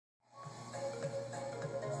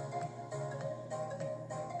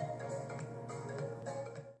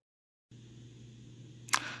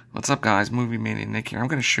What's up, guys? Movie Mania Nick here. I'm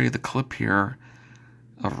going to show you the clip here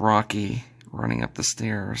of Rocky running up the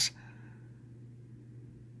stairs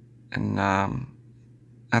and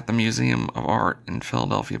at the Museum of Art in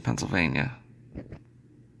Philadelphia, Pennsylvania.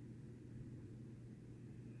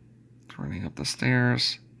 It's running up the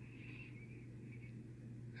stairs,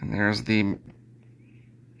 and there is the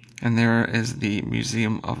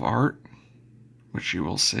Museum of Art, which you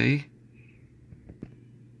will see.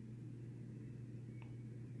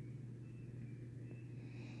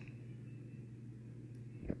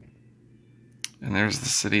 And there's the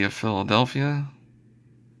city of Philadelphia.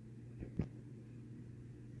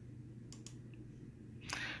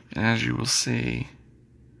 And as you will see,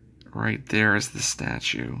 right there is the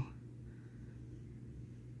statue,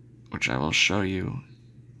 which I will show you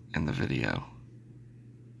in the video.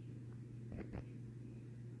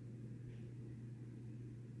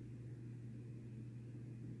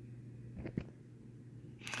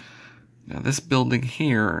 Now this building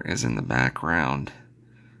here is in the background,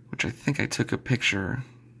 which I think I took a picture,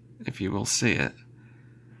 if you will see it,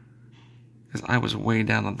 because I was way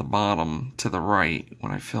down at the bottom to the right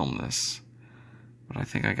when I filmed this, but I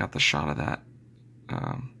think I got the shot of that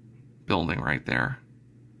building right there.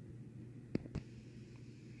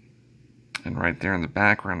 And right there in the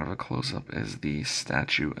background of a close-up is the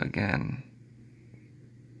statue again,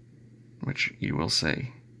 which you will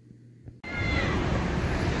see.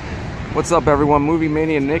 What's up, everyone? Movie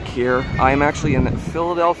Mania Nick here. I am actually in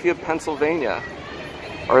Philadelphia, Pennsylvania,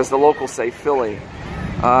 or as the locals say, Philly.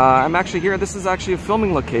 I'm actually here. This is actually a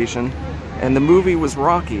filming location, and the movie was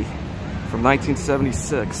Rocky from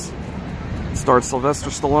 1976. It starred Sylvester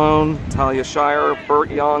Stallone, Talia Shire,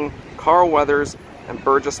 Burt Young, Carl Weathers, and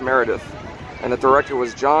Burgess Meredith. And the director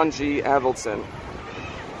was John G. Avildsen.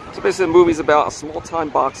 So basically the movie's about a small-time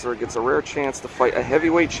boxer gets a rare chance to fight a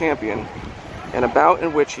heavyweight champion, and a bout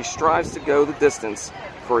in which he strives to go the distance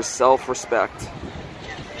for his self-respect.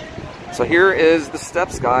 So here is the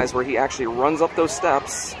steps, guys, where he actually runs up those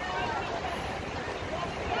steps.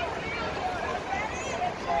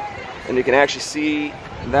 And you can actually see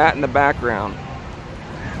that in the background.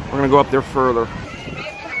 We're gonna go up there further.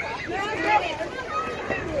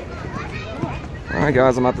 Alright,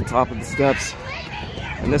 guys, I'm at the top of the steps.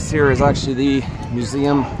 And this here is actually the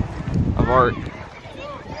Museum of Art.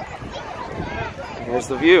 Here's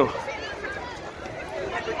the view.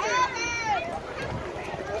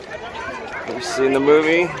 You've seen the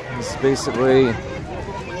movie. It's basically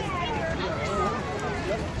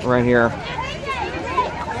right here.